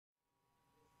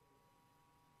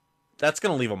That's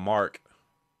going to leave a mark.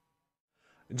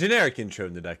 Generic intro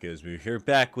in the Duck Goesmoo here,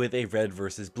 back with a red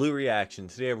versus blue reaction.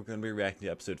 Today we're going to be reacting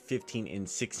to episode 15 and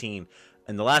 16.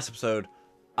 In the last episode,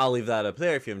 I'll leave that up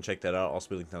there if you haven't checked that out. Also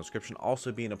be linked in the description.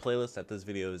 Also be in a playlist that this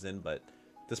video is in, but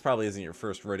this probably isn't your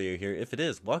first rodeo here. If it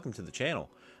is, welcome to the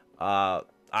channel. I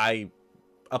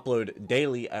upload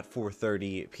daily at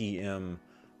 4:30 p.m.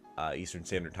 Eastern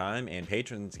Standard Time, and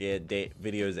patrons get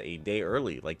videos a day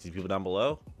early, like these people down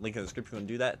below. Link in the description to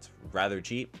do that. It's rather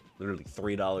cheap. Literally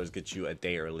 $3 gets you a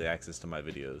day early access to my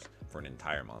videos for an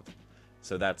entire month.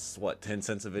 So that's what, 10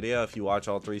 cents a video if you watch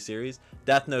all 3 series.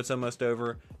 Death Note's almost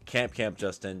over. Camp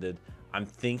just ended. I'm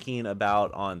thinking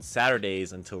about on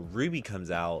Saturdays until Ruby comes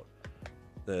out,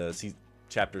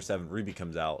 chapter 7 Ruby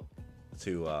comes out,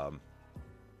 to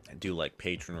do like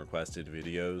patron requested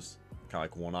videos, kind of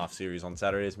like one-off series on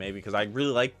Saturdays maybe, because I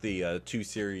really like the two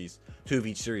of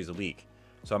each series a week.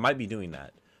 So I might be doing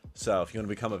that. So if you want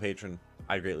to become a patron,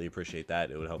 I'd greatly appreciate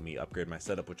that. It would help me upgrade my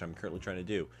setup, which I'm currently trying to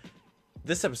do.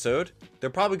 This episode, they're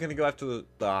probably going to go after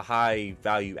the high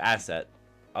value asset,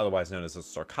 otherwise known as a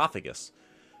sarcophagus.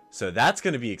 So that's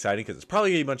going to be exciting because it's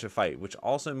probably going to be a bunch of fight, which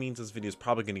also means this video is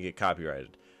probably going to get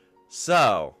copyrighted.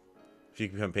 So if you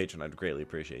can become a patron, I'd greatly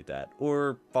appreciate that.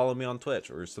 Or follow me on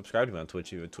Twitch, or subscribe to me on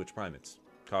Twitch, even Twitch Prime. It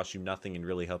costs you nothing and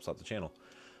really helps out the channel.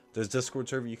 There's Discord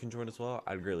server you can join as well.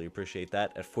 I'd greatly appreciate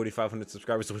that. At 4,500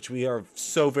 subscribers, which we are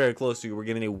so very close to, we're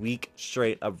getting a week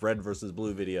straight of red versus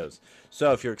blue videos.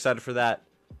 So if you're excited for that,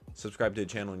 subscribe to the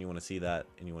channel and you want to see that,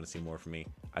 and you want to see more from me,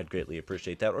 I'd greatly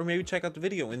appreciate that. Or maybe check out the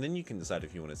video and then you can decide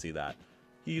if you want to see that.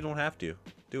 You don't have to.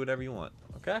 Do whatever you want,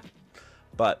 okay?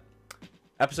 But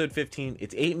episode 15,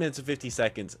 it's 8 minutes and 50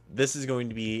 seconds. This is going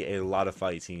to be a lot of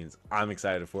fight scenes. I'm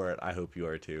excited for it. I hope you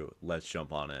are too. Let's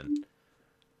jump on in.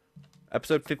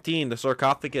 Episode 15, the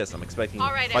sarcophagus. I'm expecting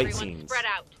All right, fight everyone, scenes. spread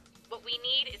out. What we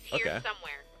need is here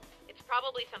somewhere. It's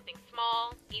probably something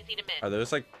small, easy to miss. Are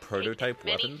those like prototype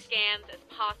Take as many weapons? scans as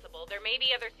possible. There may be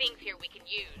other things here we can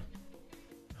use.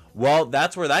 Well,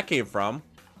 that's where that came from.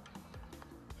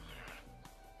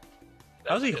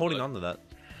 How's he holding on to that?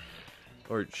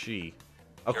 Or she?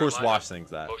 Of course, Wash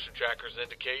thinks that. Motion trackers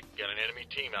indicate got an enemy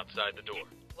team outside the door.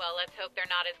 Well, let's hope they're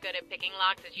not as good at picking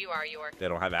locks as you are, York. They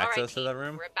don't have access to that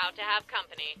room? We're about to have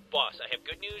company. Boss, I have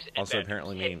good news and Also, bad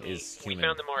apparently, news. Maine is We human.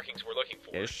 found the markings we're looking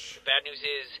for. Ish. The bad news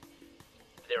is,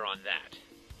 they're on that.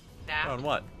 That? On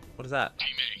what? What is that? Team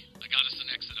A, I got us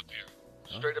an exit up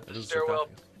here. Straight up it the is a stairwell,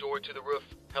 sarcophagus. door to the roof,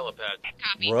 helipad.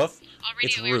 Copy. Roof? All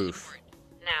It's radio air roof. support.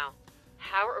 Now,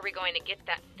 how are we going to get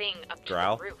that thing up to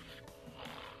Drow? the roof?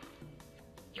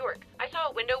 York, I saw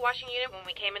a window washing unit when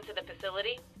we came into the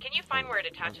facility. Can you find where it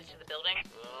attaches to the building?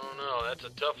 Oh no, that's a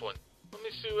tough one. Let me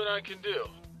see what I can do.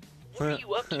 What are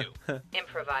you up to?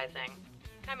 Improvising.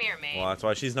 Come here, mate. Well, that's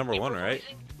why she's number 1, right?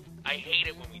 I hate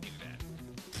it when we do that.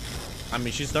 I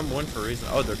mean, she's number 1 for a reason.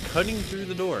 Oh, they're cutting through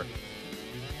the door.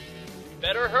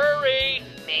 Better hurry!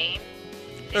 Maine?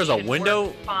 There's a window?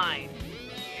 Fine.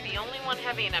 You're the only one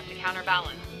heavy enough to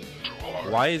counterbalance.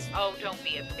 Why is... Oh, don't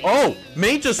be a baby. Oh!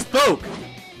 May just spoke!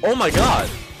 Oh my god!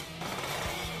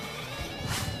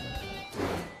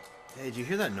 Hey, did you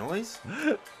hear that noise?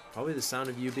 Probably the sound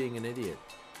of you being an idiot.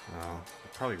 Oh,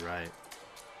 you're probably right.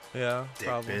 Yeah, Dick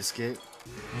probably. Biscuit.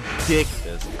 Dick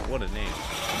Biscuit. What a name.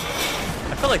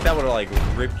 I feel like that would have like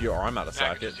ripped your arm out of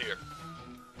socket. Packages here.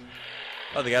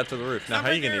 Oh, they got to the roof. Now, Stop how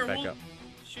are you right gonna here, get back we'll up?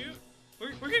 Shoot.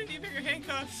 We're gonna need bigger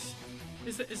handcuffs.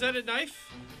 Is that a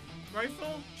knife?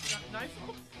 Rifle?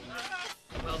 Knifeful?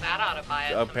 Well, that ought to buy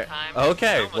us some time.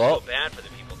 Okay, I almost well, feel bad for the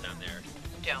people down there.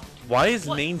 Don't. why is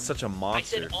What? Maine such a I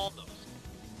monster? said almost.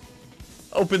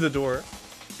 Open the door.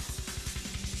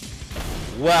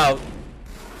 Wow.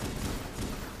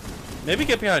 Maybe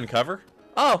get behind cover.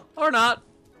 Oh, or not.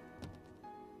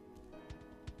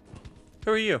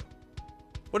 Who are you?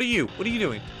 What are you? What are you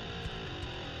doing?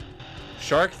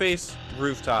 SHARKFACE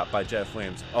Rooftop by Jet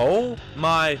Flames. Oh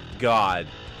my god.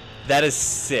 That is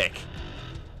sick.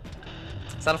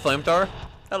 Is that a flamethrower?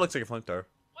 That looks like a flamethrower.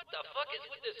 What the fuck is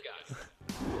with this guy?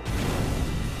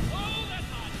 Oh, that's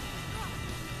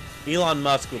hot. Elon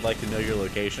Musk would like to know your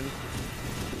location.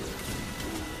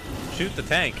 Shoot the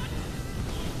tank.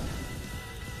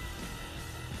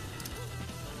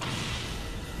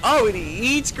 Oh, it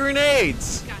eats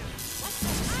grenades!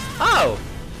 Oh!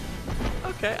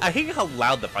 Okay, I hate how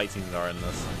loud the fight scenes are in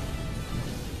this.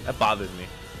 That bothers me.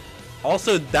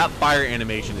 Also, that fire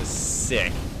animation is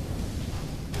sick.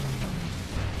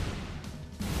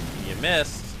 You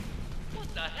missed.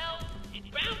 What the hell? It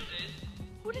bounces?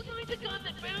 Who designed a gun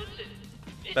that bounces?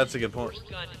 This That's a is good the point. worst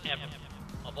gun ever.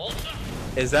 Of all time.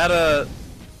 Is that a...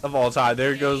 of all time?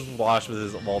 There goes Wash with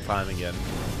his of all time again.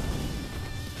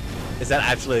 Is that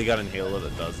actually a gun in Halo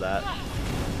that does that?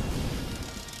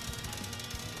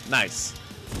 Nice.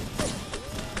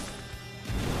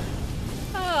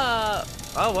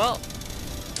 Oh well.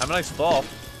 Have a nice fall.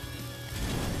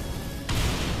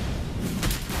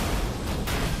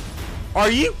 Are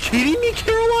you kidding me,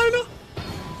 Carolina?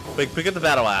 Wait, pick up the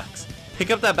battle axe. Pick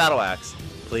up that battle axe.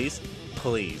 Please?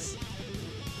 Please.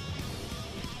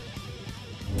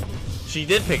 She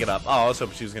did pick it up. Oh, I was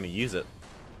hoping she was going to use it.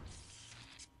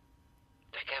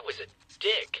 That guy was a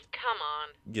dick. Come on.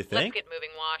 You think? Let's get moving,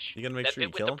 Wash. You got to make That sure you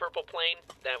bit kill with him? the purple plane,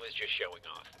 that was just showing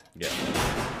off. Yeah.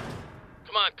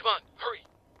 Come on, hurry.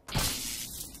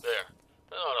 There.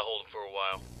 That ought to hold him for a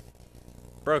while.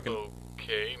 Broken.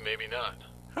 Okay, maybe not.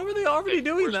 How are they already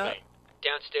doing where's that? Maine?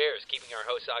 Downstairs, keeping our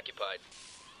hosts occupied.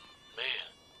 Man,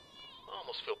 I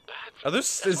almost feel bad for Are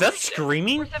this, is that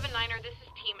screaming? 479er, this is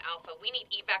Team Alpha. We need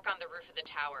evac on the roof of the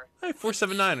tower. Hey,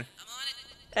 479.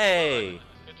 Hey.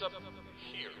 It's up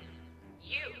here.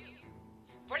 You!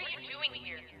 What are you doing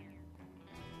here?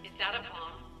 Is that a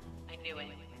bomb? I knew it.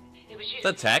 It was used Is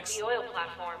that text? the oil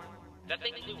platform. That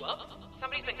thing blew up?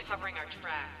 Somebody's been covering our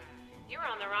tracks. You were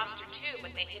on the roster too,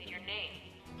 but they hid your name.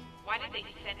 Why did they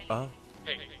send you? Oh.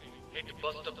 Hey, hate to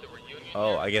bust up the reunion.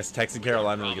 Oh, I guess Tex and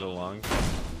Carolina will get along.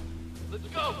 Let's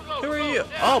go. Who are you?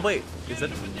 Oh, wait. Is that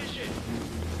Position.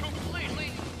 Completely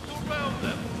surround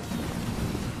them.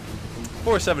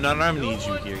 479? I'm gonna need you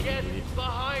No one here. gets You idiot.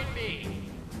 behind me.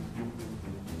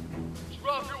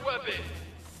 Drop your weapon.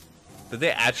 Did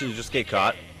they actually just get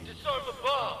caught? Disarm the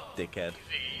bomb. Dickhead.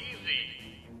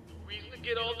 Easy. No reason to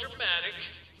get all dramatic.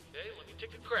 Okay, let me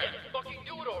take a crack. Fucking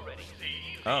do it already.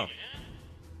 Easy. Oh.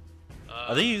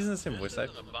 Are they using the same voice This type?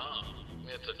 isn't a bomb.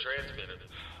 It's a transmitter.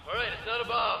 All right, it's not a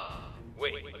bomb.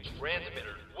 Wait, a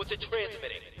transmitter? What's it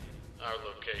transmitting? Our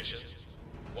location.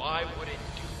 Why would it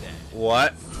do that?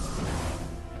 What?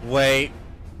 Wait.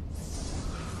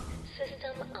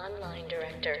 System online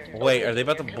director. Wait, are they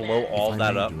about to blow all If I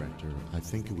that may, up? Director, I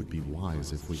think it would be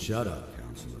wise if we... Shut up,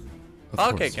 counselor. Of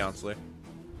Okay, course. counselor.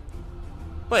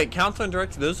 Wait, counselor and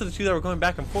director, those are the two that were going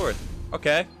back and forth.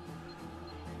 Okay.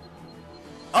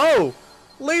 Oh!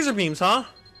 Laser beams, huh?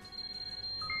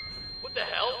 What the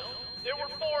hell? There were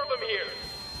 4 of them here.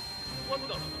 What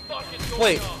the fuck is going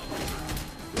Wait. on?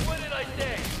 What did I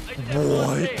say? I said What?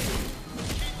 one thing.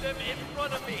 Keep them in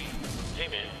front of me. Hey,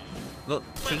 man. Look,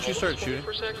 shouldn't you start shooting? For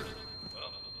a second?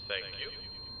 Well, thank you.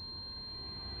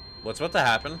 What's about to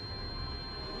happen?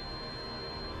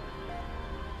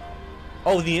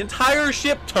 Oh, the entire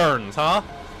ship turns, huh?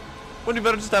 Wouldn't you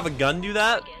better just have a gun do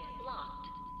that? Target locked.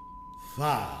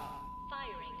 5.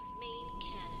 Firing main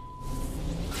cannon.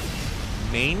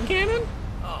 Main cannon?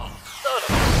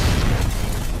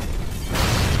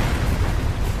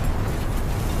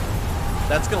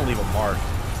 That's gonna leave a mark.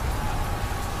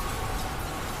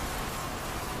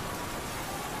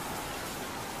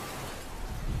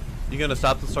 You gonna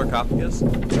stop the sarcophagus?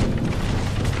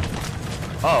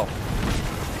 Oh.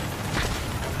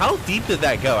 How deep did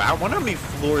that go? I wonder how many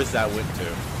floors that went to.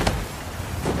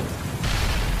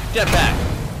 Jetpack.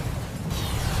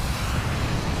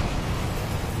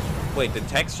 Wait, did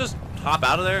Tex just hop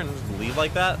out of there and just leave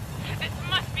like that? This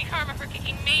must be karma for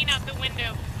kicking Maine out the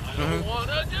window. I don't want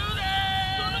to do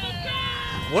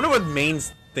this! Wonder what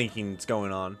Maine's thinking's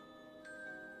going on.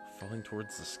 Falling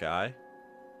towards the sky?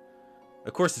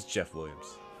 Of course it's Jeff Williams.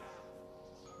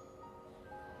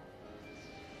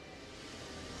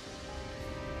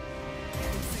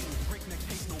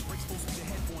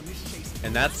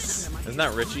 And that's... isn't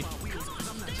that Richie?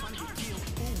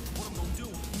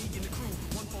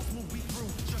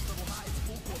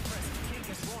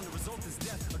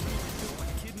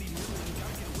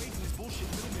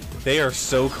 They are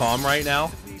so calm right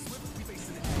now.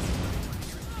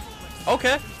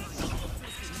 Okay.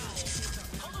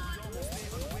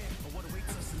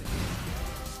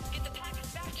 Get the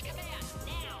package back to command.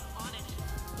 Now, on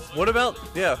it. What about...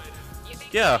 yeah. You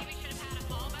think Yeah. maybe we should have had a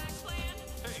fallback plan?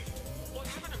 Hey, what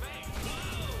happened to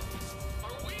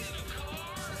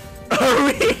me? Are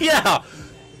we? Yeah.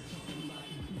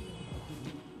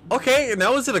 Okay,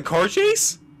 now is it a car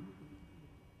chase?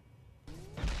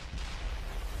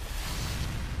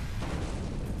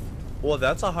 Well,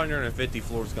 that's 150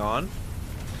 floors gone.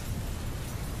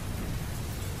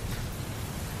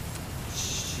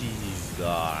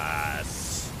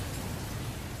 Jesus.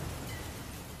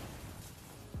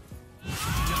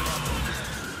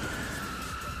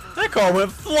 That car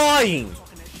went flying.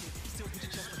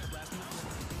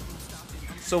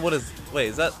 So what is... wait,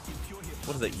 is that...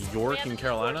 what is that, York in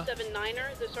Carolina?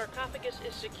 479er, the sarcophagus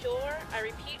is secure. I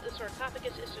repeat, the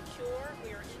sarcophagus is secure.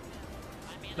 We are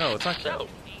in. No, it's not. So,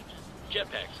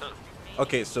 jetpacks, huh?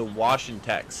 Okay, so Wash and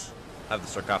Tex have the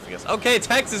sarcophagus. Okay,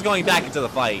 Tex is going back into the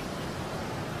fight.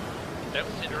 That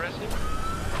was interesting.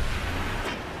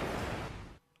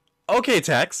 Okay,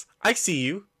 Tex, I see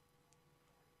you.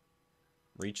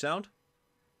 Reach sound?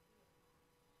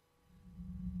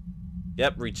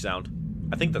 Yep, reach sound.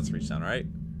 I think that's reach sound, right?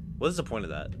 What is the point of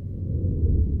that?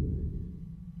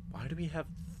 Why do we have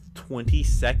 20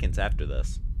 seconds after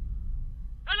this?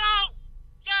 Hello?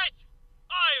 Yes!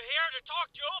 I'm here to talk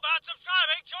to you about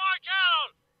subscribing to our channel!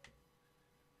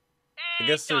 I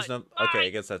guess there's no... Bye. Okay, I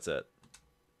guess that's it.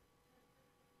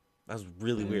 That was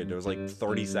really weird. There was like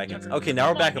 30 seconds. Okay,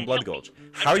 now we're back in Blood Gulch.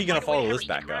 How are you gonna follow this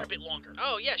back up?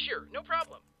 Oh, yeah, sure. No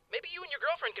problem. Maybe you and your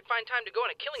girlfriend could find time to go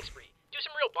on a killing spree. Do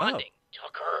some real bonding.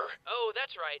 Tucker. Oh,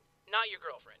 that's right. Not your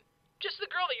girlfriend. Just the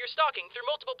girl that you're stalking through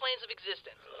multiple planes of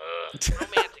existence.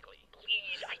 Romantically.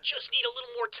 Please, I just need a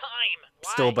little more time.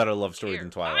 Why? Still a better love story Here,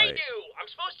 than Twilight. I do. I'm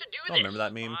supposed to do Oh, this. remember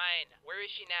that meme? Fine. Where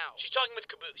is she now? She's talking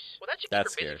with Caboose. Well, that should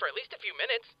That's keep her busy scary. for at least a few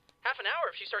minutes. Half an hour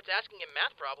if she starts asking him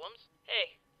math problems.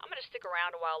 Hey, I'm gonna stick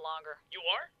around a while longer. You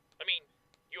are? I mean,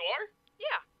 you are?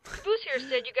 Yeah. Caboose here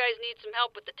said you guys need some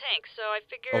help with the tank, so I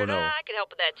figured Oh, no. I could help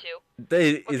with that too.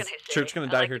 Is What can I say? Church gonna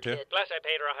I die like here the too? kid. Plus, I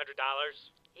paid her $100.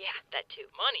 Yeah, that too.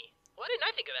 Money? Why didn't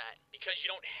I think of that? Because you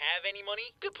don't have any money?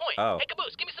 Good point. Oh. Hey,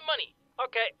 Caboose, give me some money.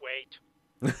 Okay, wait.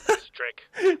 This trick.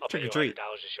 I'll pay Trick or treat. you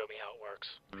 $100 to show me how it works.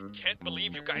 Can't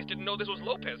believe you guys didn't know this was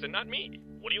Lopez and not me.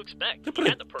 What do you expect?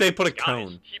 They put a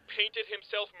cone. He painted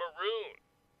himself maroon.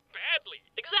 Badly.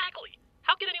 Exactly.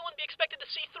 How could anyone be expected to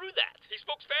see through that? He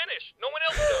spoke Spanish. No one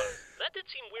else does. That did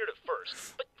seem weird at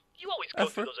first, but you always go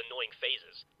through those annoying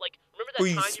phases. Like, remember that Well,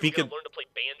 you time you speak were a- going to learn to play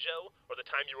banjo? Or the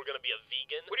time you were going to be a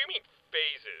vegan? What do you mean,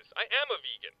 phases? I am a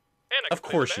vegan. And I Of can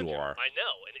play course the you banjo. are. I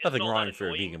know. And isn't Nothing all wrong that if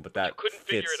you're a annoying? vegan, but that couldn't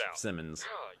figure fits it out. Simmons.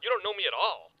 You don't know me at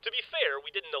all. To be fair,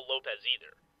 we didn't know Lopez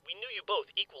either. We knew you both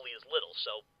equally as little,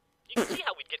 so you can see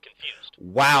how we'd get confused.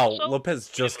 Wow, Also,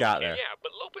 Lopez just got there. Yeah,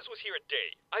 but Lopez was here a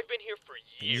day. I've been here for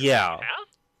years. Yeah. You have?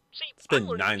 See, It's been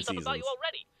I'm learning 9 new stuff about you seasons.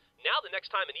 already. Now the next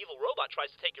time an evil robot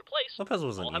tries to take your place, Lopez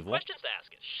wasn't I'll have evil. questions to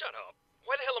ask it. Shut up.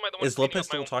 Why the hell am I the one Is cleaning Lopez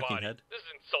up my still own talking body? head? This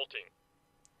is insulting.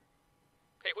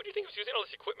 Hey, what do you think he was using all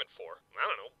this equipment for? I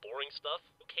don't know, boring stuff?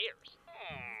 Who cares?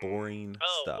 Boring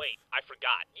Oh, stuff. wait, I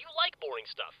forgot. You like boring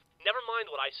stuff. Never mind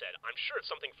what I said. I'm sure it's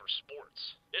something for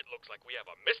sports. It looks like we have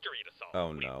a mystery to solve. Oh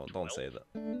no, don't say that.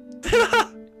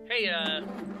 Hey,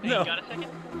 No. you got a second?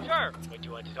 Sure. What do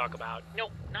you want to talk about? No,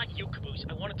 not you, Caboose.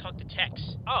 I want to talk to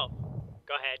Tex. Oh,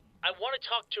 go ahead. I want to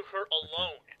talk to her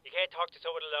alone. You can't talk to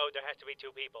someone alone. There has to be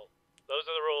two people. Those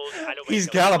are the rules. I don't He's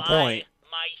make got them a point.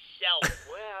 by myself.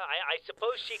 Well, I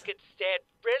suppose she could stand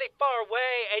really far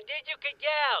away, and then you could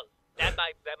yell. That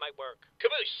might work.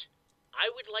 Caboose, I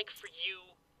would like for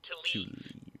you to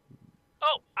leave.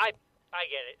 Oh, I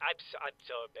get it. I'm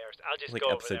so embarrassed. I'll just Like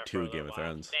go over episode there 2 for a of Game little of while.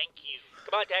 Thrones. Thank you.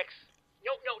 Come on, Tex.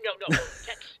 No.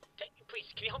 Tex, please,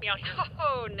 can you help me out here?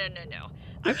 Oh, no.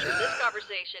 I'm sure this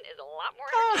conversation is a lot more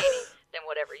entertaining than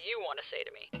whatever you want to say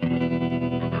to me.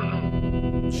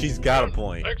 She's got a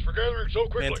point. Thanks for gathering so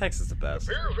quickly. Man, Tex is the best.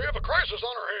 Appears we have a crisis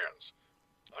on our hands.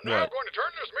 I'm now What? going to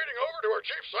turn this meeting over to our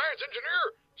chief science engineer,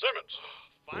 Simmons,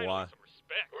 Why? Some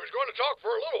respect. who's going to talk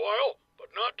for a little while, but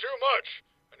not too much.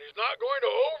 And he's not going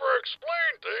to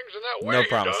over-explain things in that way No he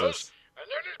promises. does. And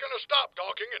then he's going to stop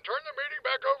talking and turn the meeting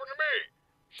back over to me.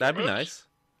 That'd be Simmons? nice.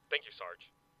 Thank you,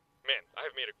 Sarge. Man, I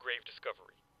have made a grave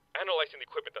discovery. Analyzing the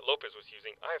equipment that Lopez was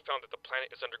using, I have found that the planet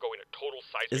is undergoing a total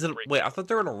seismic Is it? breakdown. Wait, I thought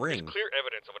they were in a ring. There's clear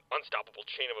evidence of an unstoppable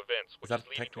chain of events, which that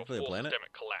is leading to a technically a full planet?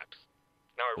 systemic collapse.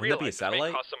 Now, I Wouldn't that be a realize this may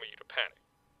satellite? cause some of you to panic.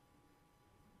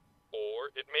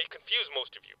 Or it may confuse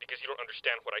most of you because you don't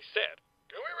understand what I said.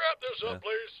 Can we wrap this up,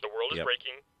 please? The world is Yep.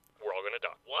 breaking. We're all gonna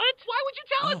die. What? Why would you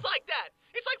tell us Oh. like that?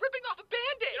 It's like ripping off a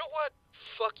Band-Aid. You know what?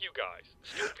 Fuck you guys.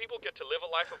 Stupid people get to live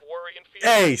a life of worry and fear.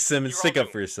 Hey, Simmons, You're stick all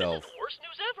up for doomed. yourself. This is the worst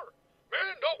news ever.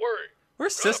 Man, don't worry.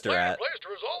 Where's Got a Sister plan in at? place to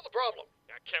resolve the problem.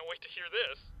 I can't wait to hear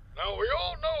this. Now, we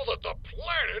all know that the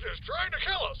planet is trying to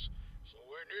kill us. So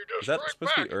we need to Is that strike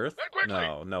supposed back. to be Earth? And quickly.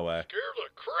 No, no way. Scare the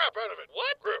crap out of it.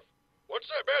 What? Griff, what's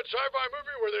that bad sci-fi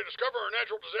movie where they discover a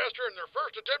natural disaster and their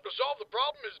first attempt to solve the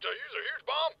problem is to use a huge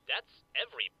bomb? That's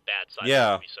every bad sci-fi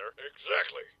Yeah. movie, sir.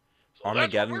 Exactly. So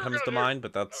Armageddon that's what comes we're to gonna do. mind,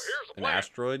 but that's Now, here's the an plan.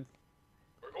 asteroid.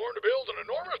 We're going to build an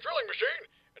enormous drilling machine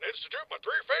and institute my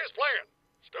three-phase plan.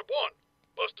 Step 1,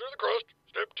 bust through the crust.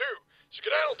 Step 2,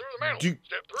 skedaddle through the mantle.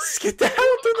 Step 3,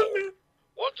 Skedaddle through the core. mantle.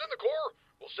 Once in the core,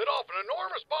 we'll set off an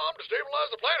enormous bomb to stabilize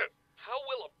the planet. How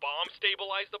will a bomb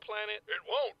stabilize the planet? It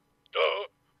won't, duh.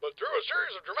 But through a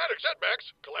series of dramatic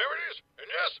setbacks, calamities, and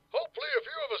yes, hopefully a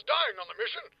few of us dying on the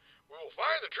mission, we will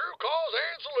find the true cause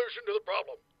and solution to the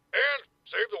problem. And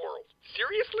save the world.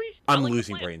 Seriously? I'm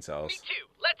losing brain cells. Me too.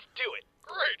 Let's do it.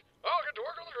 Great. I'll get to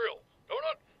work on the drill.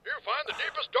 Donut, you find the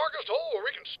deepest, darkest hole where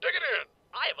we can stick it in.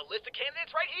 I have a list of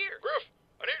candidates right here. Griff,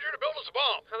 I need you to build us a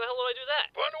bomb. How the hell do I do that?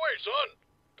 Find a way, son.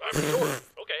 Time is short.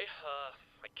 Okay,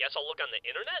 I guess I'll look on the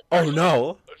internet? Oh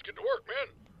no! Let's get to work,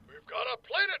 man. We've got a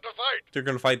planet to fight. They're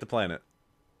gonna fight the planet.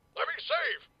 Let me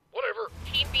save. Whatever.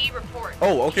 Team B report.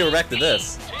 Oh, okay, we're back to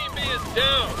this. Team B is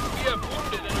down. We have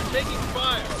wounded and are taking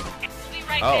fire. We'll be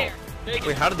right Oh. there.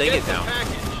 Wait, how did they get down?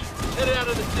 Package. Headed out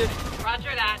of the city.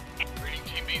 Roger that. Reading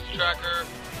Team B's tracker.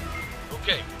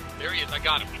 Okay, there he is. I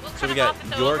got him. We'll So cut we him got off at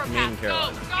the York, overpass. Maine, and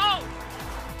Carolina. Go,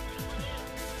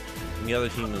 And the other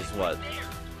team is what?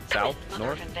 South? Mother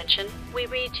North? of Invention, we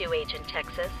read you, Agent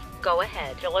Texas. Go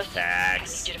ahead. Phyllis, I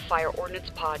Tax. need you to fire Ordnance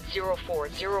Pod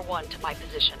 0401 to my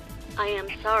position. I am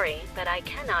sorry, but I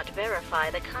cannot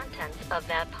verify the contents of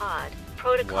that pod.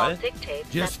 Protocol What? dictates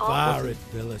Just that all... fire it,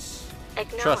 Phyllis.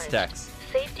 Acknowledged. Trust Tex.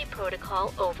 Safety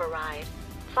protocol override.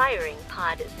 Firing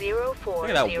pod 0401. Look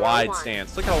at that wide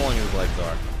stance. Look how long his legs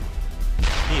are.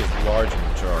 He is large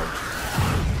and in charge.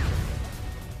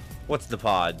 What's the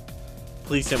pod?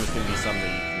 Please tell me it's gonna be something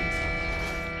that you can...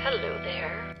 Hello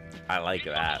there. I like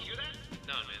that.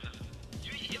 No, man.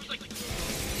 It was like...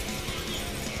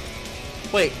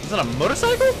 Wait, is that a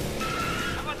motorcycle?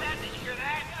 How about that? Did you hear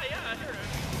that? Yeah, I heard it.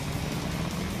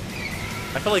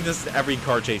 I feel like this is every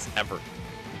car chase ever.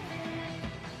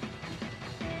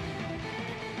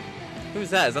 Who's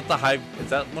that? Is that the high? Is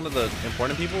that one of the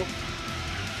important people?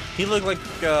 He looked like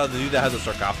the dude that has a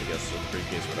sarcophagus or the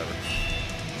briefcase or whatever.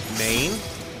 Maine?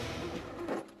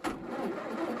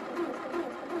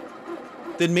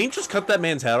 Did Maine just cut that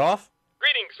man's head off?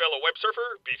 Greetings, fellow web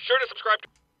surfer. Be sure to subscribe to...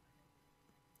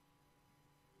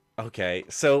 Okay,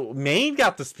 so Maine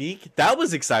got to speak. That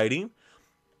was exciting.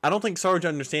 I don't think Sarge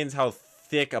understands how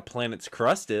thick a planet's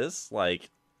crust is.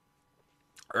 Like,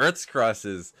 Earth's crust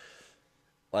is,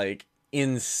 like,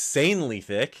 insanely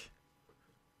thick.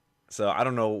 So I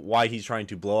don't know why he's trying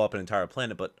to blow up an entire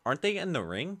planet, but aren't they in the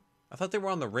ring? I thought they were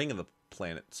on the ring of the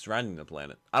planet, surrounding the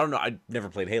planet. I don't know. I never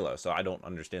played Halo, so I don't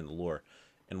understand the lore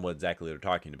and what exactly they're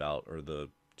talking about, or the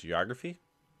geography.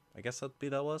 I guess that'd be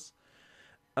that was.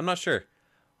 I'm not sure.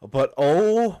 But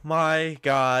oh my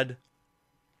god.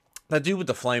 That dude with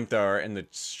the flamethrower and the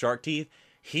shark teeth,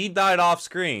 he died off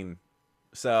screen.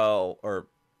 So, or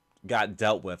got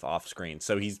dealt with off screen.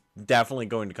 So he's definitely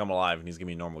going to come alive and he's going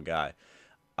to be a normal guy.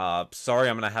 Sorry,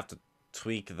 I'm going to have to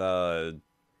tweak the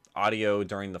audio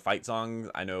during the fight songs.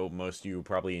 I know most of you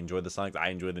probably enjoy the songs. I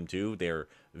enjoy them too. They're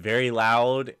very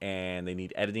loud and they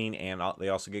need editing and they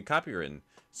also get copywritten.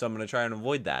 So I'm going to try and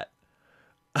avoid that.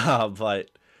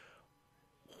 But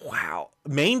wow.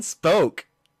 Maine spoke.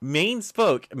 Maine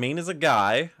spoke. Maine is a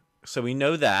guy, so we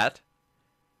know that.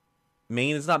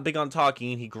 Maine is not big on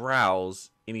talking. He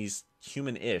growls and he's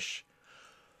human-ish.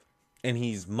 And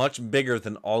he's much bigger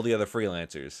than all the other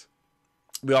freelancers.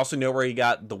 We also know where he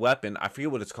got the weapon. I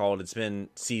forget what it's called. It's been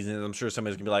seasons. I'm sure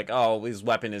somebody's going to be like, oh, his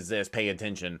weapon is this. Pay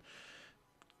attention.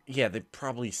 Yeah, they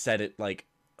probably said it like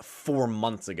 4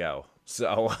 months ago.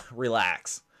 So,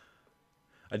 relax.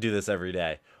 I do this every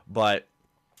day. But,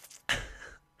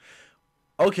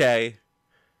 okay.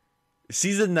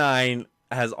 Season 9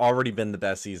 has already been the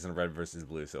best season of Red vs.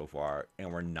 Blue so far.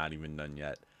 And we're not even done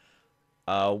yet.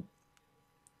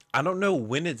 I don't know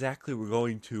when exactly we're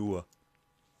going to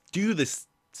do this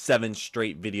 7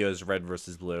 straight videos of Red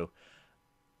vs. Blue.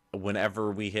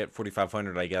 Whenever we hit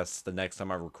 4,500, I guess the next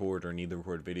time I record or need to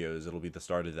record videos, it'll be the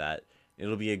start of that.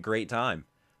 It'll be a great time.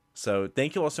 So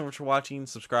thank you all so much for watching.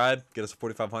 Subscribe, get us to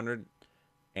 4,500,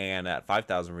 and at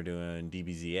 5,000 we're doing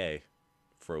DBZA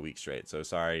for a week straight. So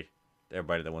sorry to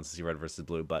everybody that wants to see Red vs.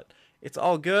 Blue, but it's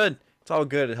all good. It's all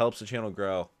good. It helps the channel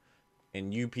grow.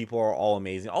 And you people are all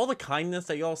amazing. All the kindness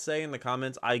that y'all say in the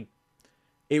comments,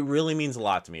 it really means a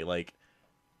lot to me. Like,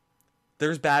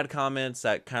 there's bad comments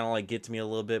that kind of like get to me a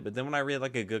little bit, but then when I read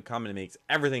like a good comment, it makes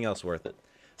everything else worth it.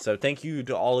 So thank you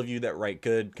to all of you that write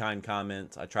good, kind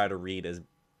comments. I try to read as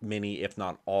many, if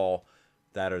not all,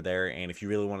 that are there. And if you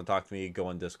really want to talk to me, go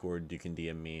on Discord. You can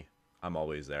DM me. I'm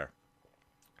always there.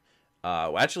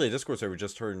 Actually, a Discord server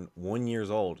just turned 1 year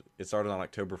old. It started on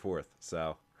October 4th,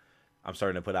 so I'm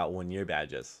starting to put out 1 year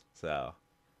badges. So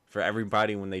for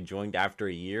everybody, when they joined after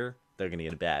a year, they're going to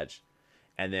get a badge.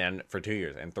 And then for 2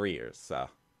 years and 3 years. So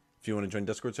if you want to join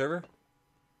Discord server,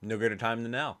 no greater time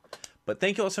than now. But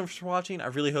thank you all so much for watching. I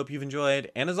really hope you've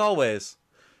enjoyed. And as always,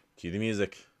 cue the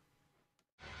music.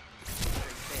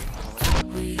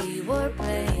 We were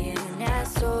playing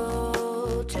as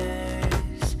soldiers,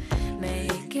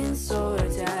 making swords.